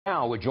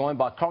Now we're joined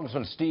by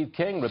Congressman Steve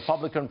King,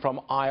 Republican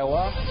from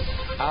Iowa.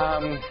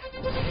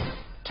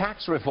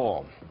 Tax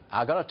reform.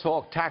 I've got to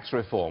talk tax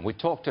reform. We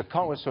talked to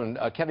Congressman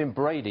Kevin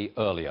Brady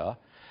earlier.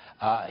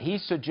 He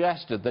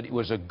suggested that it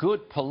was a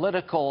good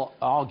political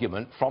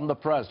argument from the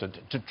president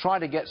to try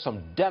to get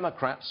some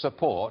Democrat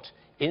support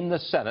in the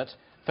Senate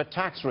for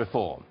tax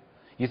reform.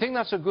 You think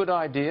that's a good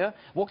idea?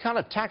 What kind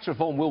of tax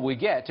reform will we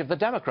get if the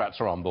Democrats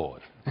are on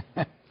board?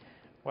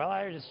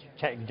 Well,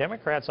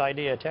 Democrats'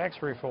 idea of tax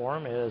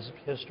reform has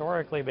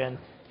historically been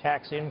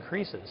tax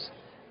increases.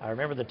 I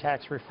remember the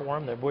tax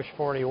reform that Bush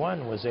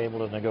 41 was able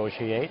to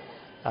negotiate.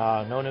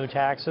 No new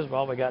taxes.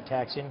 Well, we got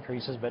tax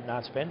increases, but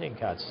not spending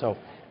cuts. So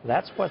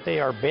that's what they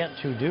are bent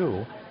to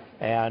do.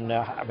 And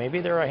maybe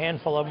there are a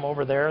handful of them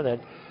over there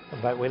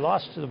but we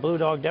lost to the Blue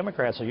Dog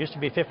Democrats. There used to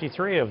be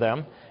 53 of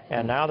them,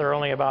 and now there are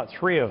only about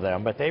 3 of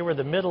them. But they were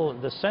the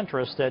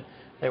centrists that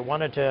they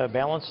wanted to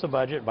balance the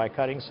budget by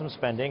cutting some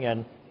spending,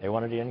 and they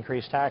wanted to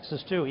increase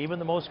taxes too, even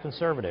the most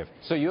conservative.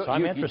 So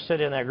I'm interested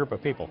in that group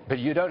of people. But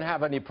you don't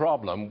have any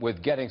problem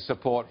with getting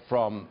support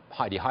from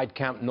Heidi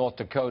Heitkamp, North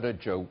Dakota,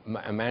 Joe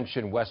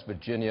Manchin, West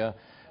Virginia,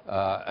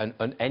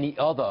 and any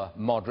other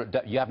moderate.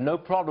 You have no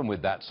problem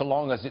with that, so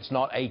long as it's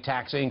not a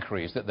tax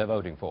increase that they're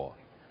voting for.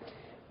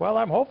 Well,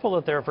 I'm hopeful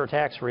that they're for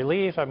tax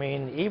relief. I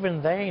mean,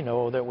 even they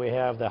know that we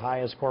have the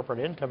highest corporate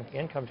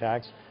income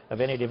tax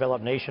of any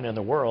developed nation in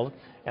the world,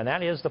 and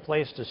that is the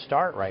place to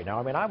start right now.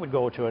 I mean, I would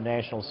go to a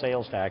national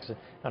sales tax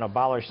and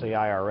abolish the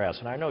IRS,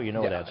 and I know you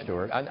know that,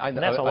 Stuart. And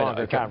that's a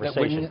longer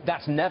conversation.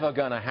 That's never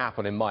going to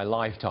happen in my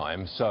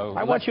lifetime, so...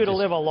 I want you to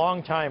live a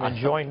long time and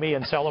join me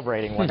in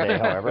celebrating one day,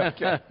 however.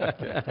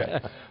 Okay.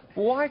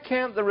 Why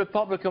can't the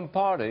Republican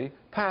Party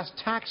pass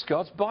tax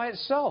cuts by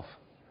itself?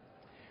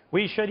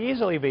 We should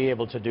easily be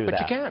able to do that.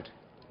 But you can't.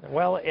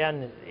 Well,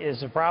 and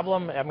is the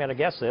problem, I'm going to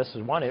guess this,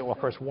 is one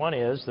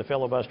is the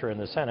filibuster in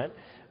the Senate,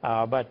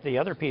 but the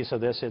other piece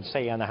of this is,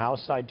 say, on the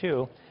House side,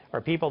 too,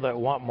 are people that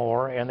want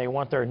more, and they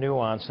want their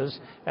nuances,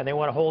 and they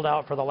want to hold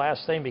out for the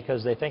last thing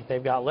because they think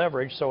they've got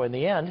leverage. So in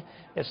the end,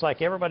 it's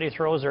like everybody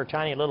throws their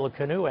tiny little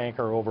canoe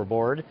anchor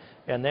overboard,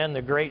 and then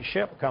the great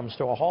ship comes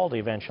to a halt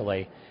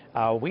eventually.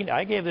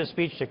 I gave this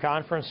speech to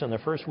conference in the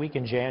first week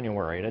in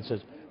January, and it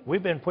says,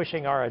 we've been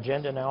pushing our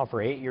agenda now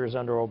for 8 years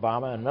under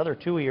Obama, and another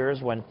 2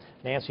 years when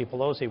Nancy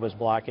Pelosi was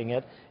blocking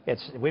it.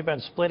 We've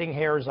been splitting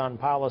hairs on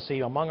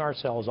policy among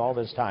ourselves all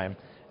this time.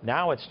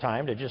 Now it's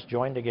time to just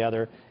join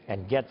together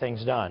and get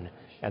things done.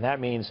 And that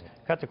means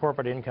cut the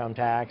corporate income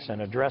tax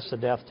and address the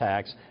death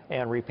tax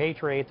and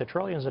repatriate the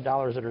trillions of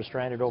dollars that are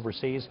stranded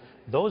overseas.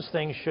 Those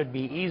things should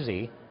be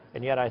easy.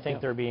 And yet I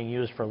think they're being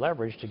used for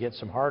leverage to get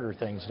some harder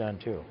things done,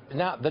 too.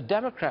 Now, the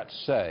Democrats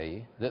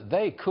say that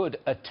they could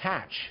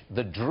attach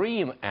the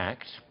DREAM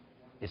Act.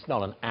 It's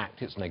not an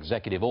act, it's an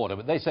executive order,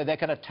 but they say they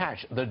can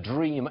attach the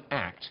DREAM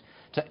Act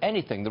to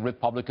anything the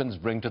Republicans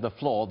bring to the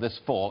floor this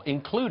fall,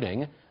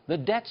 including the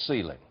debt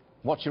ceiling.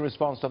 What's your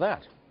response to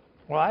that?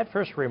 Well, I'd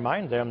first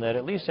remind them that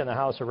at least in the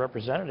House of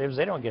Representatives,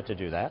 they don't get to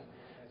do that.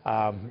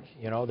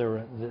 You know,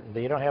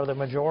 they don't have the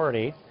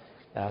majority.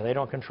 They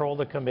don't control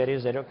the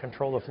committees, they don't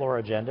control the floor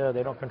agenda,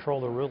 they don't control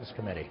the Rules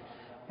Committee.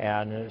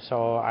 And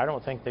so I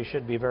don't think they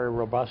should be very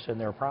robust in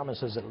their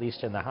promises, at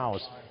least in the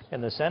House.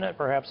 In the Senate,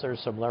 perhaps there's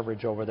some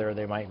leverage over there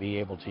they might be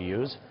able to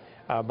use.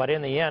 But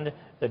in the end,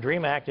 the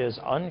DREAM Act is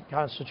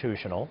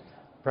unconstitutional.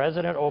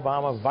 President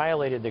Obama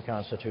violated the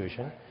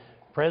Constitution.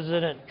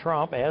 President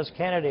Trump, as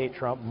candidate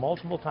Trump,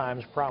 multiple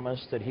times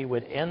promised that he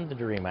would end the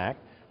DREAM Act.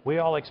 We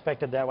all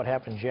expected that would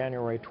happen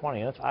January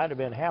 20th. I'd have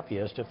been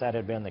happiest if that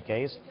had been the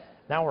case.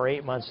 Now we're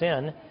 8 months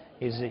in.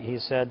 He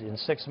said in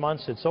 6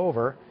 months it's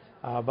over,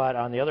 but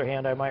on the other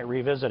hand, I might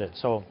revisit it.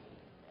 So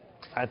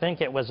I think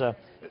it was a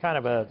kind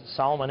of a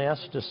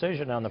Solomon-esque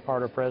decision on the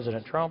part of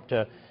President Trump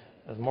to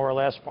more or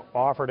less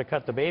offer to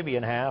cut the baby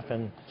in half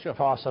and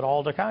toss it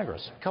all to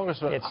Congress.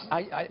 Congressman,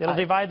 it'll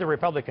divide the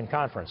Republican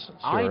conference.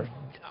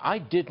 I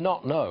did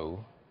not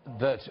know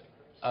that,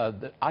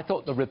 I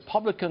thought the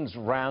Republicans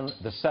ran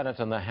the Senate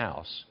and the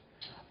House,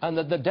 and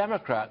that the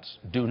Democrats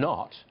do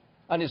not.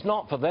 And it's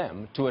not for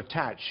them to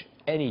attach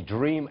any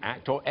DREAM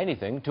Act or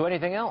anything to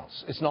anything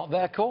else. It's not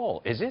their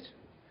call, is it?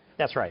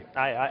 That's right.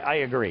 I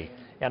agree.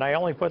 And I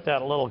only put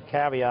that little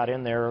caveat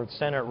in there.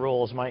 Senate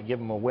rules might give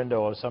them a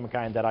window of some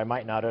kind that I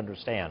might not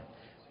understand.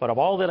 But of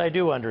all that I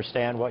do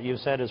understand, what you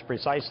said is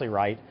precisely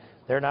right.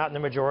 They're not in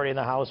the majority in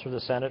the House or the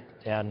Senate,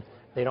 and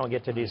they don't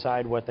get to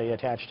decide what they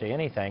attach to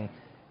anything,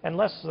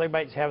 unless they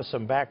might have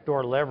some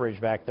backdoor leverage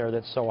back there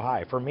that's so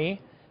high. For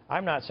me,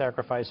 I'm not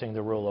sacrificing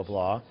the rule of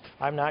law.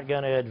 I'm not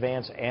going to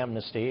advance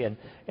amnesty. And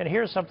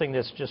here's something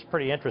that's just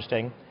pretty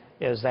interesting,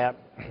 is that,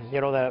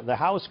 you know, the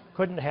House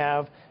couldn't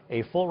have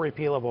a full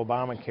repeal of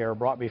Obamacare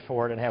brought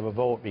before it and have a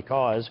vote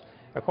because,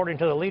 according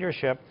to the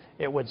leadership,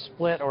 it would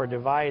split or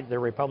divide the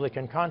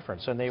Republican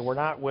conference, and they were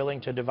not willing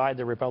to divide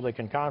the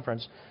Republican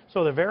conference.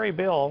 So the very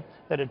bill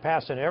that had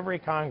passed in every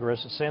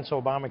Congress since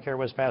Obamacare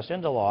was passed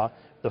into law,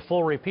 the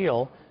full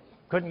repeal,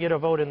 couldn't get a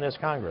vote in this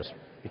Congress.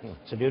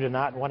 It's due to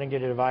not wanting to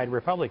divide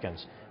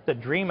Republicans. The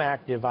DREAM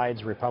Act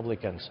divides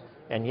Republicans.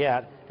 and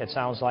yet it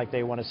sounds like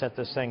they want to set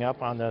this thing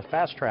up on the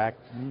fast track,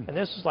 and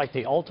this is like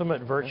the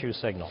ultimate virtue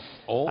signal.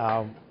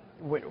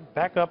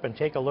 Back up and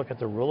take a look at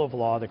the rule of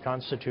law, the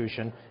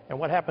Constitution, and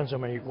what happens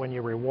when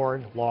you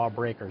reward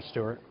lawbreakers,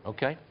 Stuart.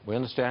 Okay, we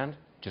understand.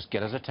 Just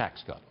get us a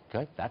tax cut.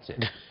 Okay, that's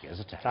it. Get us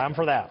a tax cut. Time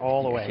for that,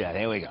 all the way. Yeah,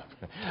 there we go.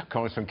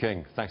 Congressman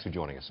King, thanks for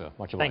joining us, sir.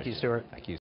 Much obliged. Thank you, Stuart. Thank you.